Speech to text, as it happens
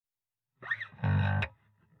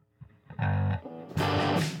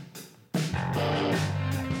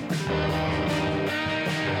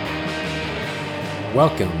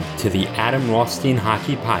Welcome to the Adam Rothstein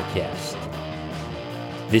Hockey Podcast.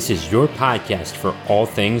 This is your podcast for all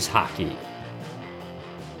things hockey.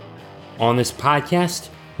 On this podcast,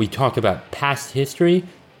 we talk about past history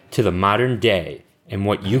to the modern day and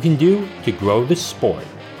what you can do to grow the sport.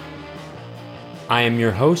 I am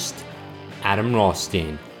your host, Adam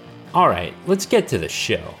Rothstein. All right, let's get to the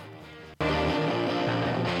show.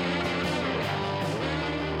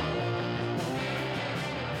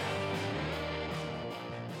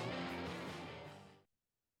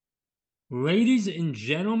 Ladies and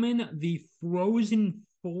gentlemen, the Frozen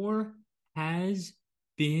Four has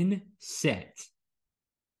been set.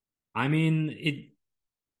 I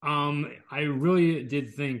really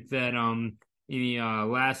did think that in the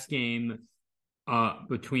last game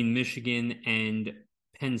between Michigan and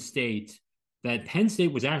Penn State, that Penn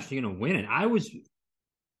State was actually going to win it. I was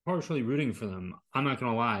partially rooting for them. I'm not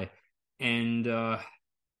going to lie, and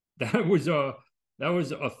that was a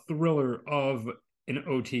thriller of an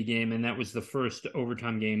OT game, and that was the first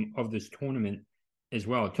overtime game of this tournament as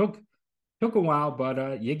well. It took a while,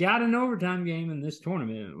 but you got an overtime game in this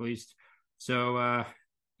tournament at least. So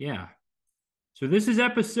yeah. So this is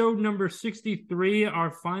episode number 63.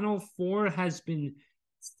 Our final four has been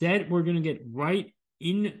set. We're going to get right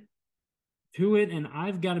into it, and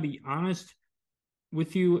I've got to be honest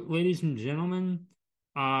with you, ladies and gentlemen.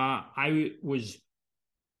 I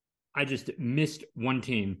just missed one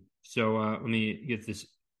team. So let me get this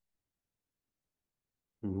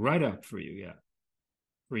right up for you,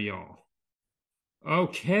 for y'all.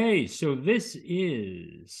 Okay, so this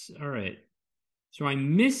is all right. So I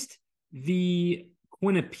missed the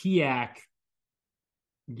Quinnipiac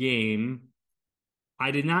game.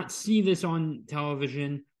 I did not see this on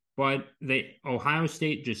television, but Ohio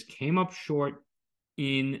State just came up short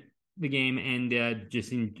in the game and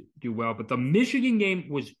just didn't do well. But the Michigan game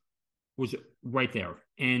was right there,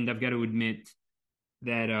 and I've got to admit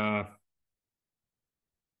that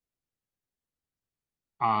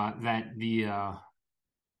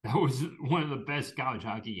that was one of the best college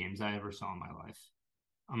hockey games I ever saw in my life.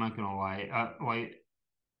 I'm not gonna lie.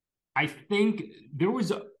 I think there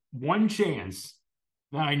was one chance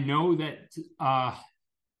that I know that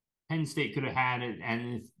Penn State could have had it,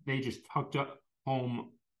 and if they just tucked up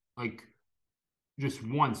home like just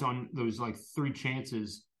once on those like three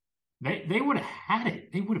chances, they would have had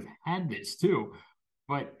it. They would have had this too.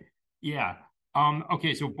 But yeah.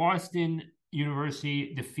 Okay, so Boston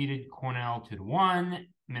University defeated Cornell 2-1.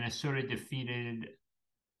 Minnesota defeated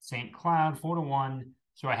St. Cloud 4-1.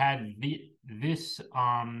 So I had these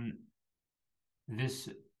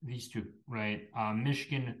two, right?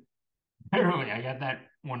 Michigan, barely. I got that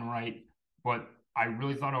one right, but I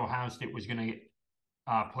really thought Ohio State was going to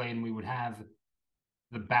play, and we would have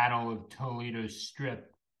the Battle of Toledo Strip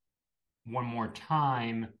one more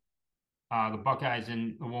time. The Buckeyes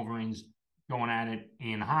and the Wolverines going at it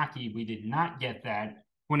in hockey. We did not get that.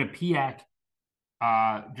 Quinnipiac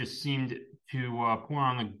just seemed to pour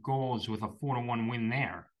on the goals with a 4-1 win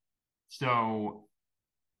there. So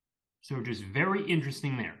just very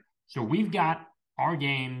interesting there. So we've got our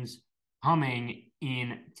games coming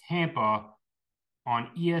in Tampa on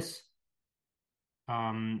ESPN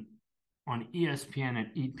at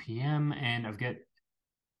 8 p.m. and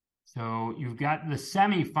so you've got the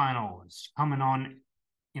semifinals coming on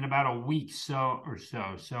in about a week or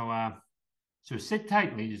so. So sit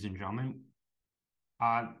tight, ladies and gentlemen.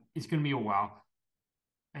 It's going to be a while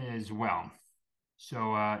as well.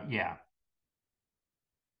 So yeah,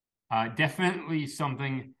 definitely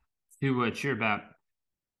something to cheer about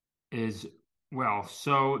as well.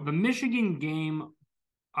 So the Michigan game,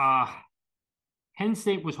 Penn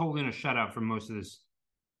State was holding a shutout for most of this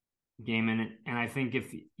game, and I think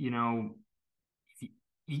if you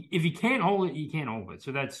can't hold it, you can't hold it.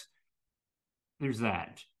 So there's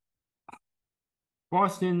that.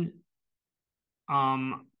 Boston,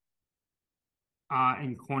 and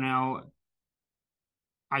Cornell,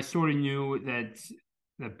 I sort of knew that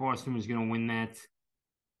Boston was going to win that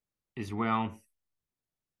as well.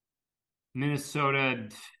 Minnesota,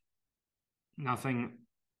 nothing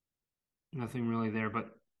really there,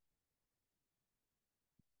 but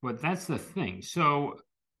that's the thing. So,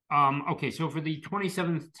 okay, so for the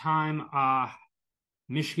 27th time,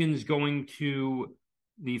 Michigan's going to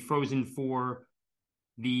the Frozen Four.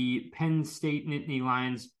 The Penn State Nittany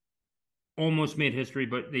Lions almost made history,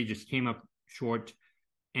 but they just came up short.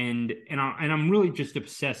 And I'm really just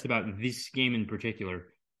obsessed about this game in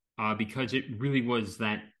particular, because it really was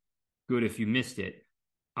that good. If you missed it,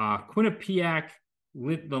 Quinnipiac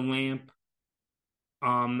lit the lamp.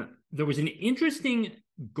 There was an interesting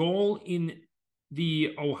goal in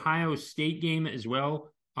the Ohio State game as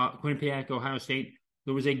well, Quinnipiac, Ohio State,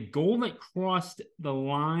 there was a goal that crossed the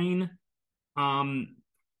line. Um,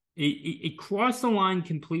 it crossed the line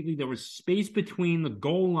completely. There was space between the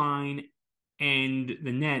goal line and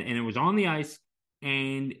the net, and it was on the ice,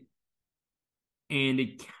 and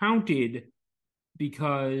it counted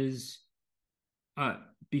because uh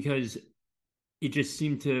because it just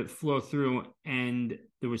seemed to flow through, and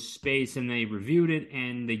there was space, and they reviewed it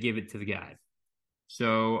and they gave it to the guy.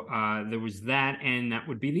 So there was that, and that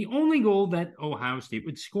would be the only goal that Ohio State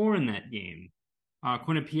would score in that game.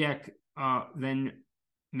 Quinnipiac then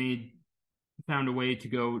made found a way to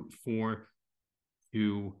go 4-1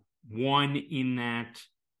 in that,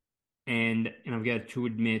 and I've got to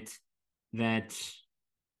admit that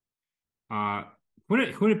uh,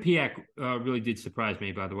 Quinnipiac really did surprise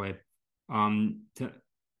me. By the way,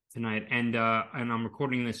 tonight, and I'm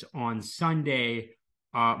recording this on Sunday,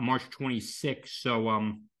 March 26th.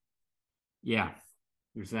 So yeah,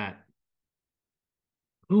 there's that.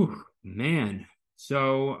 Ooh, man.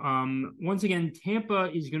 So once again,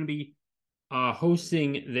 Tampa is going to be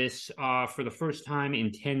hosting this for the first time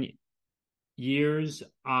in 10 years.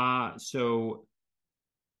 So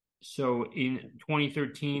in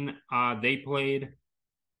 2013, they played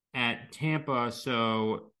at Tampa.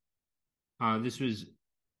 So this was,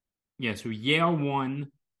 yeah, so Yale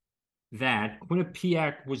won that.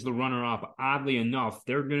 Quinnipiac was the runner-up. Oddly enough,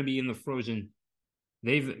 they're going to be in the Frozen.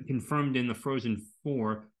 They've confirmed in the Frozen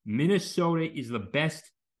Four. Minnesota is the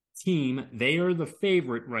best team. They are the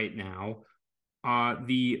favorite right now.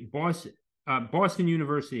 The Boston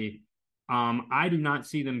University, I do not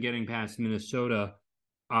see them getting past Minnesota.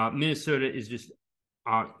 Minnesota is just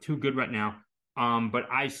too good right now.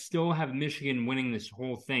 But I still have Michigan winning this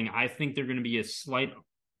whole thing. I think they're going to be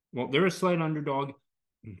they're a slight underdog.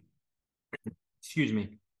 Excuse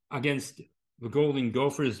me, against the Golden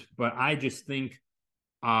Gophers, but I just think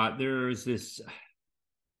there's this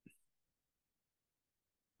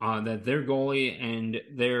that their goalie and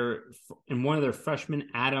one of their freshmen,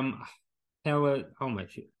 Adam Hella, oh my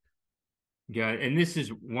God, and this is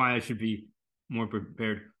why I should be more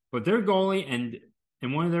prepared. But their goalie and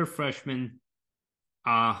one of their freshmen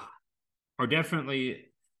are definitely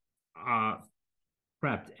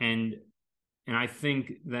prepped, and I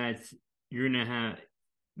think that you're gonna have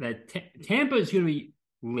that Tampa is gonna be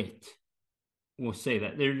lit. We'll say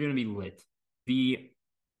that they're gonna be lit. The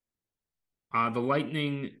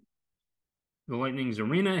Lightning's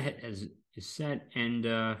arena is set, and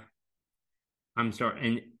I'm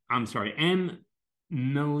sorry,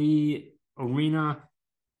 Emily Arena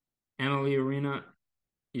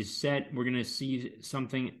is set. We're gonna see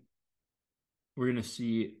something. We're gonna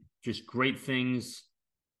see just great things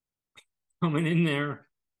coming in there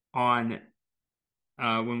on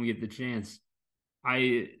when we get the chance.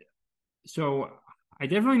 I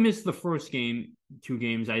definitely missed the first game, 2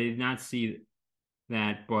 games. I did not see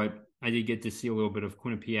that, but I did get to see a little bit of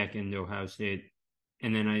Quinnipiac and Ohio State,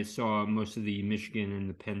 and then I saw most of the Michigan and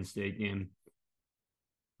the Penn State game.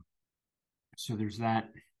 So there's that.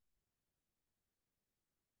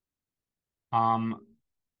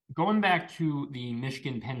 Going back to the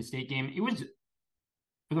Michigan Penn State game, it was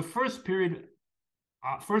for the first period,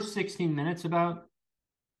 first 16 minutes about.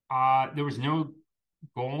 There was no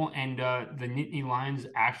goal, and the Nittany Lions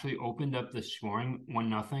actually opened up the scoring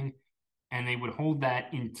 1-0, and they would hold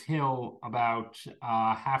that until about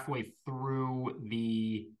halfway through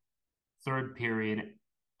the third period.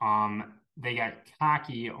 They got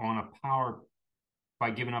cocky on a by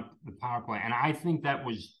giving up the power play, and I think that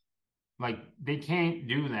was like they can't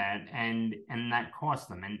do that, and that cost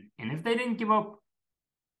them. And if they didn't give up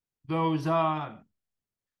those,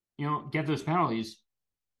 get those penalties,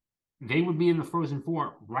 they would be in the Frozen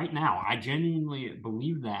Four right now. I genuinely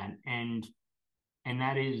believe that, and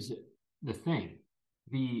that is the thing.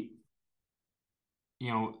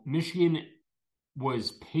 Michigan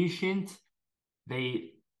was patient.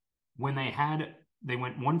 They went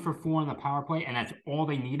 1-for-4 on the power play, and that's all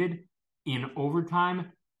they needed. In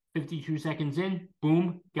overtime, 52 seconds in,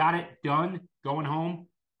 boom, got it, done, going home.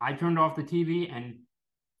 I turned off the TV and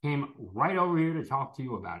came right over here to talk to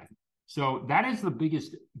you about it. So that is the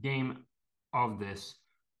biggest game of this.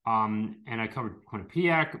 And I covered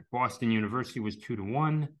Quinnipiac. Boston University was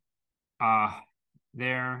 2-1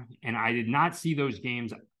 there. And I did not see those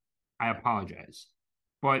games. I apologize.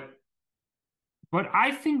 But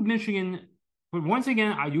I think Michigan, but once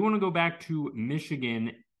again, I do want to go back to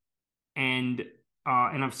Michigan, and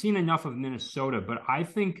I've seen enough of Minnesota, but I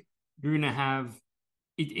think you're going to have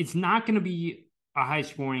it's not going to be a high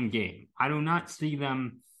scoring game. I do not see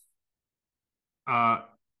them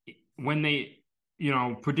when they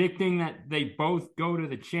predicting that they both go to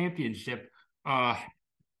the championship,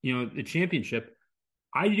 the championship,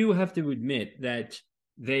 I do have to admit that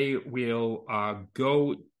they will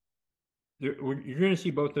go. You're going to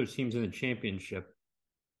see both those teams in the championship.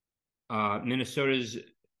 Minnesota's,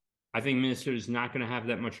 I think Minnesota's not going to have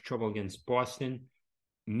that much trouble against Boston.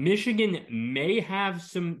 Michigan may have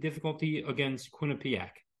some difficulty against Quinnipiac.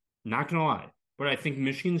 Not going to lie, but I think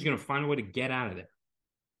Michigan's going to find a way to get out of there.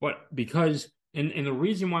 But because, and the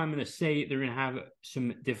reason why I'm going to say they're going to have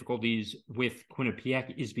some difficulties with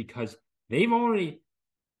Quinnipiac is because the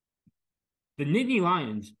Nittany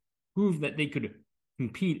Lions proved that they could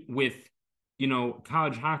compete with,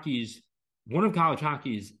 college hockey's, one of college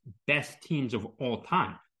hockey's best teams of all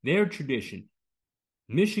time. Their tradition.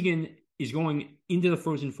 Michigan is going into the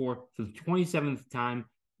Frozen Four for the 27th time.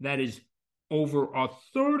 That is over a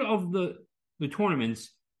third of the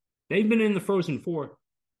tournaments. They've been in the Frozen Four.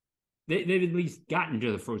 They've at least gotten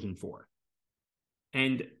to the Frozen Four.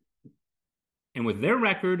 And with their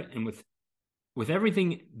record and with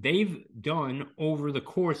everything they've done over the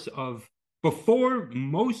course of before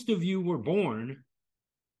most of you were born,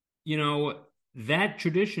 that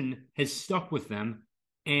tradition has stuck with them,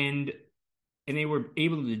 and they were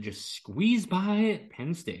able to just squeeze by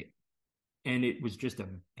Penn State, and it was just a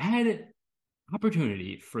bad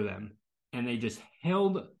opportunity for them, and they just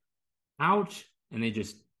held out, and they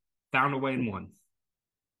just found a way and won,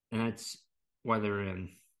 and that's why they're in.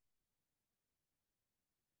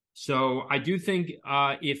 So I do think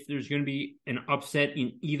if there's going to be an upset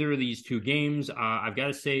in either of these two games, I've got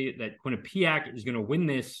to say that Quinnipiac is going to win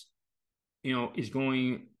this.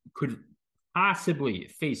 Could possibly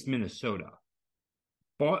face Minnesota.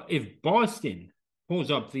 But if Boston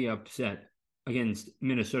pulls up the upset against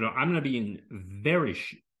Minnesota, I'm going to be in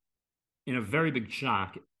a very big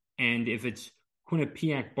shock. And if it's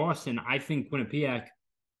Quinnipiac Boston, I think Quinnipiac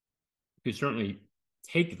could certainly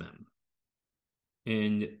take them.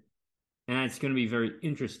 And that's going to be very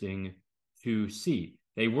interesting to see.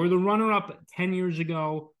 They were the runner-up 10 years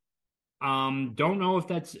ago. Don't know if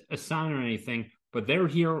that's a sign or anything, but they're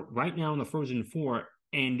here right now in the Frozen Four,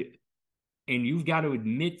 and you've got to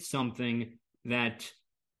admit something that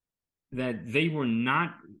they were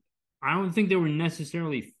not. I don't think they were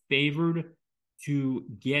necessarily favored to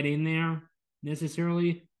get in there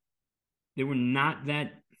necessarily. They were not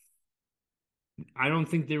that. I don't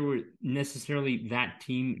think they were necessarily that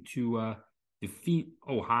team to defeat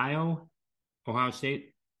Ohio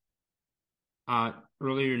State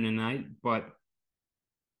earlier in the night, but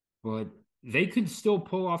they could still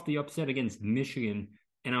pull off the upset against Michigan.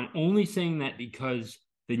 And I'm only saying that because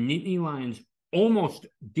the Nittany Lions almost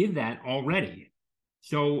did that already.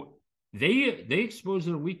 So they exposed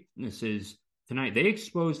their weaknesses tonight. They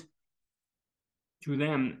exposed to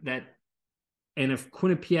them that, and if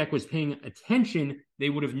Quinnipiac was paying attention, they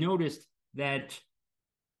would have noticed that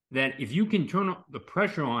if you can turn up the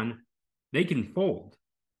pressure on, they can fold.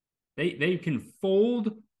 They can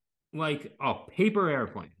fold like a paper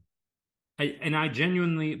airplane. I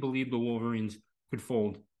genuinely believe the Wolverines could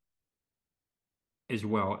fold as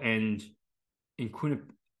well. And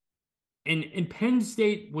Penn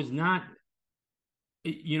State was not,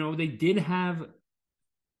 they did have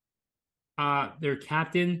their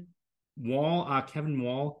captain, Kevin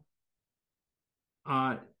Wall.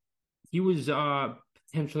 He was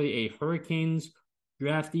potentially a Hurricanes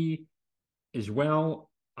draftee as well.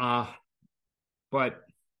 But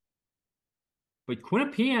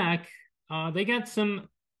Quinnipiac, they got some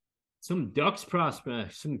Ducks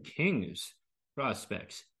prospects, some Kings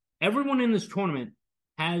prospects. Everyone in this tournament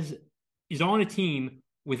is on a team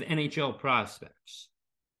with NHL prospects.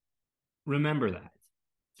 Remember that.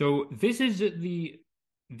 So this is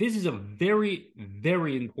a very,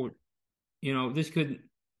 very important. This could,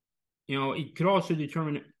 it could also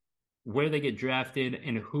determine where they get drafted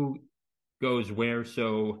and who goes where.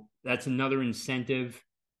 So that's another incentive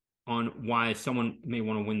on why someone may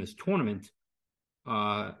want to win this tournament.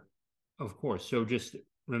 Of course. So just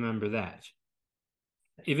remember that.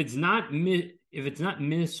 If it's not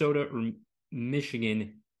Minnesota or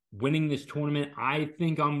Michigan winning this tournament, I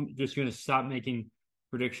think I'm just going to stop making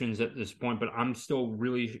predictions at this point. But I'm still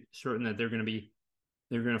really certain that they're going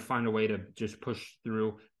to find a way to just push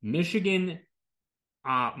through. Michigan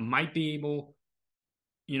might be able.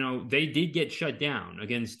 They did get shut down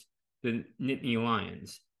against the Nittany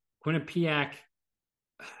Lions. Quinnipiac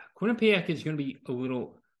is going to be a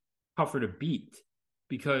little tougher to beat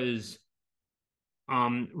because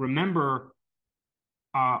remember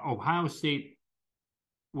Ohio State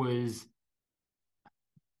was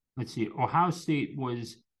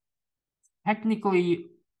technically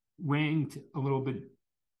ranked a little bit,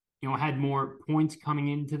 had more points coming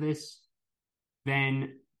into this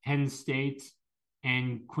than Penn State,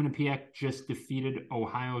 and Quinnipiac just defeated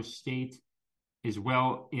Ohio State as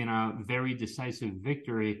well in a very decisive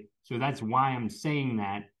victory. So that's why I'm saying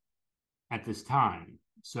that at this time.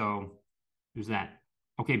 So there's that.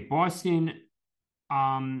 Okay, Boston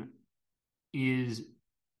is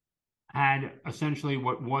had essentially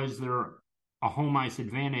what was their a home ice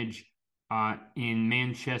advantage in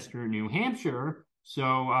Manchester, New Hampshire.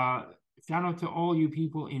 So shout out to all you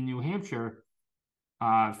people in New Hampshire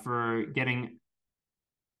for getting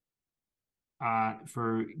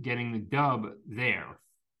the dub there.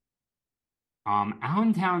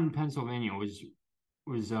 Allentown, Pennsylvania was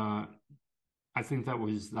I think that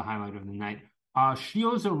was the highlight of the night.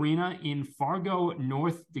 Shields Arena in Fargo,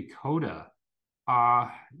 North Dakota.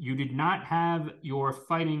 You did not have your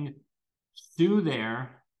Fighting Sioux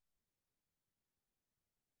there,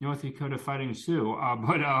 North Dakota Fighting Sioux,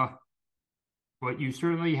 but you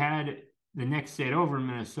certainly had the next state over in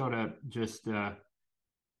Minnesota just head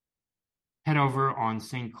over on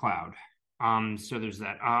St. Cloud. So there's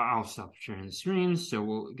that. I'll stop sharing the screen, so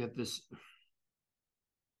we'll get this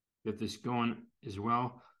going as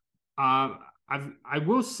well. I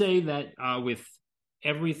will say that with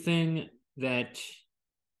everything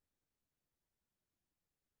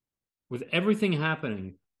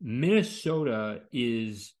happening, Minnesota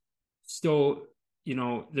is still,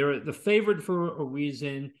 they're the favorite for a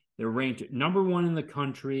reason. They're ranked number 1 in the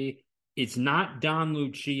country. It's not Don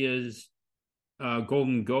Lucia's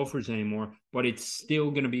Golden Gophers anymore, but it's still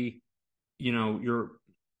going to be, it's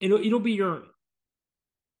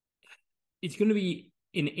going to be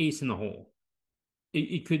an ace in the hole.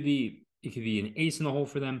 It could be an ace in the hole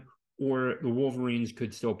for them, or the Wolverines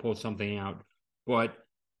could still pull something out. But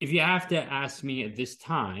if you have to ask me at this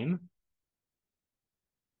time,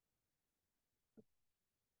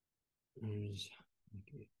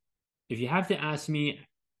 if you have to ask me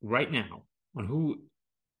right now on who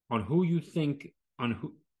you think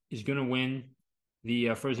who is going to win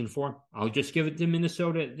the Frozen Four, I'll just give it to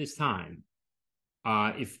Minnesota at this time.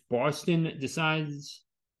 If Boston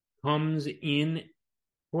comes in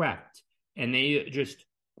prepped and they just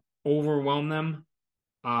overwhelm them,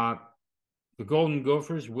 the Golden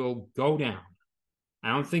Gophers will go down.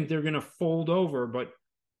 I don't think they're going to fold over,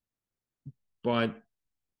 but I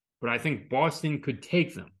think Boston could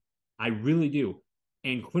take them. I really do.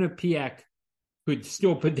 And Quinnipiac could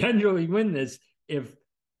still potentially win this if,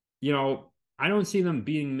 I don't see them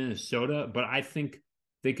beating Minnesota, but I think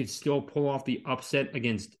they could still pull off the upset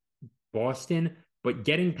against Boston. But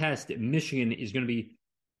getting past Michigan is going to be,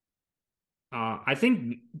 I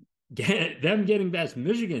think them getting past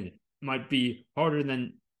Michigan might be harder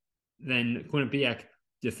than Quinnipiac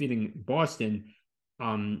defeating Boston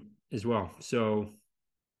as well. So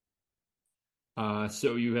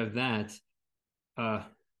you have that, and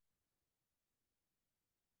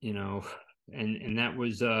that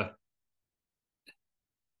was and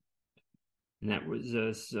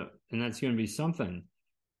that's going to be something.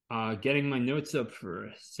 Getting my notes up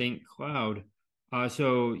for St. Cloud.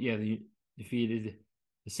 So yeah, they defeated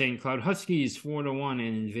the St. Cloud Huskies 4-1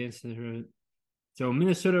 and advanced. So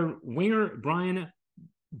Minnesota winger Brian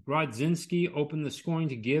Brodzinski opened the scoring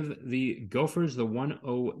to give the Gophers the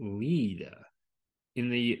 1-0 lead in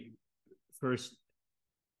the first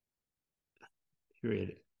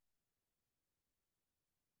period.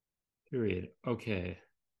 Okay.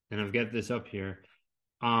 And I've got this up here.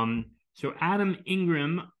 So Adam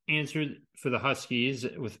Ingram answered for the Huskies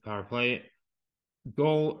with power play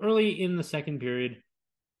goal early in the second period.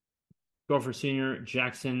 Gopher senior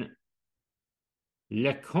Jackson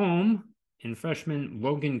Lecombe and freshman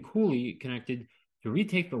Logan Cooley connected to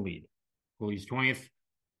retake the lead. Cooley's 20th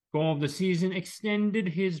goal of the season extended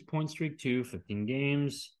his point streak to 15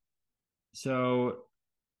 games. So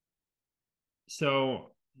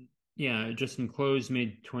yeah, Justin Close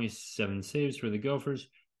made 27 saves for the Gophers.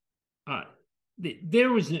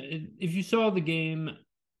 There was, if you saw the game,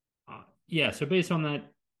 so based on that,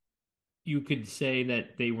 you could say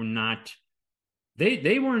that they were not,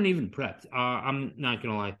 they weren't even prepped. I'm not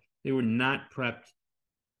gonna lie, they were not prepped.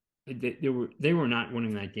 They were not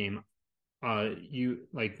winning that game.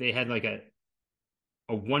 They had like a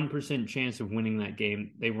 1% chance of winning that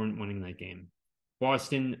game. They weren't winning that game.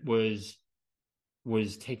 Boston was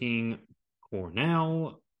taking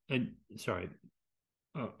Cornell.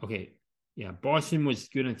 Boston was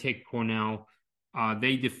going to take Cornell.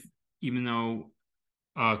 Even though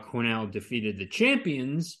Cornell defeated the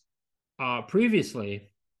champions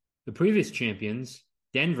previously, the previous champions,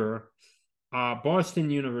 Denver,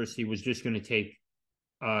 Boston University was just going to take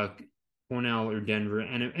Cornell or Denver,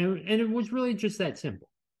 and it was really just that simple.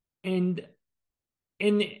 And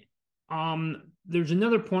and there's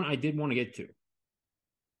another point I did want to get to.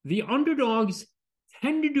 The underdogs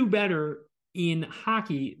tend to do better in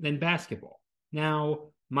hockey than basketball.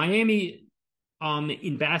 Now, Miami,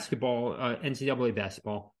 in basketball, NCAA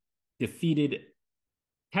basketball, defeated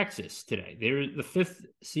Texas today. They're the 5th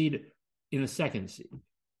seed in the 2nd seed.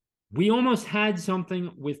 We almost had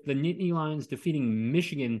something with the Nittany Lions defeating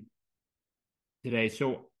Michigan today.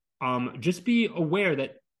 So just be aware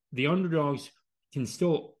that the underdogs can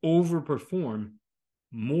still overperform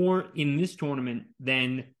more in this tournament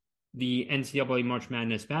than the NCAA March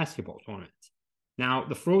Madness basketball tournament. Now,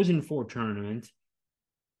 the Frozen Four tournament,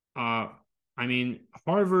 Harvard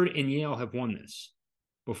and Yale have won this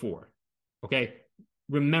before. Okay,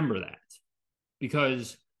 remember that,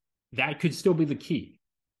 because that could still be the key.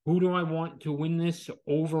 Who do I want to win this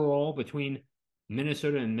overall between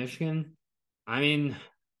Minnesota and Michigan? If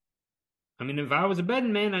I was a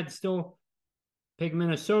betting man, I'd still pick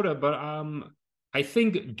Minnesota, but I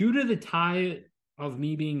think due to the tie of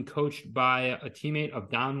me being coached by a teammate of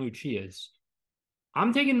Don Lucia's,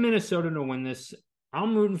 I'm taking Minnesota to win this.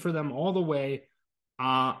 I'm rooting for them all the way.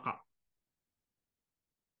 April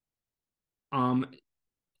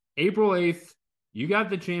 8th, you got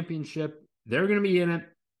the championship. They're going to be in it.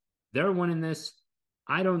 They're winning this.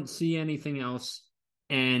 I don't see anything else.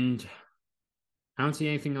 And I don't see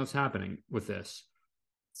anything else happening with this.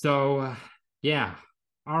 So, yeah.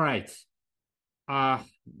 All right.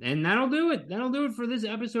 And that'll do it. That'll do it for this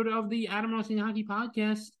episode of the Adam Rothstein Hockey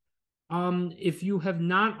Podcast. If you have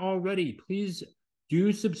not already, please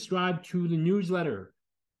do subscribe to the newsletter,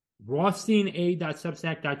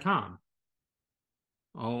 rothsteina.substack.com.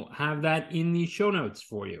 I'll have that in the show notes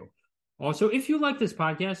for you. Also, if you like this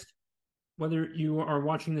podcast, whether you are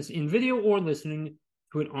watching this in video or listening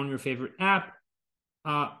to it on your favorite app,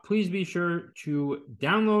 please be sure to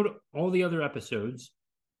download all the other episodes,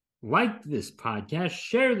 like this podcast,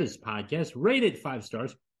 share this podcast, rate it 5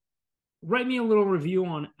 stars, write me a little review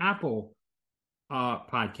on Apple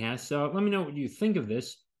Podcasts. Let me know what you think of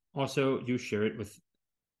this. Also, do share it with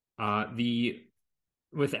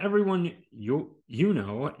everyone you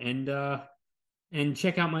know, and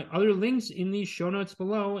check out my other links in the show notes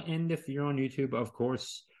below. And if you're on YouTube, of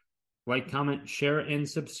course, like, comment, share, and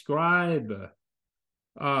subscribe.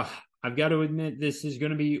 I've got to admit, this is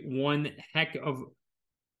going to be one heck of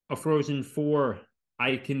a Frozen Four.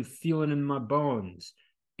 I can feel it in my bones,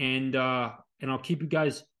 and I'll keep you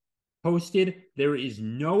guys posted. There is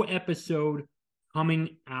no episode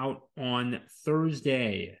coming out on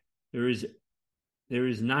Thursday. There is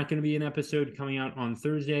not going to be an episode coming out on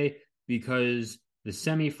Thursday because the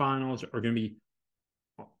semifinals are going to be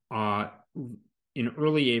in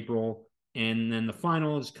early April, and then the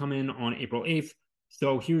finals come in on April 8th.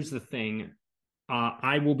 So here's the thing.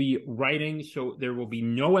 I will be writing, so there will be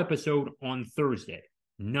no episode on Thursday.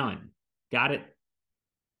 None. Got it?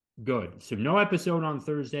 Good. So no episode on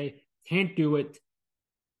Thursday. Can't do it.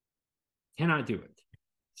 Cannot do it.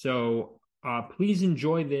 So please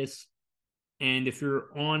enjoy this. And if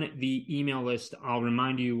you're on the email list, I'll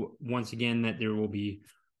remind you once again that there will be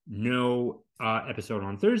no episode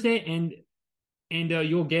on Thursday, and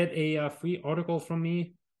you'll get a free article from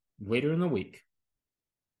me later in the week.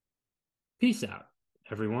 Peace out,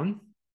 everyone.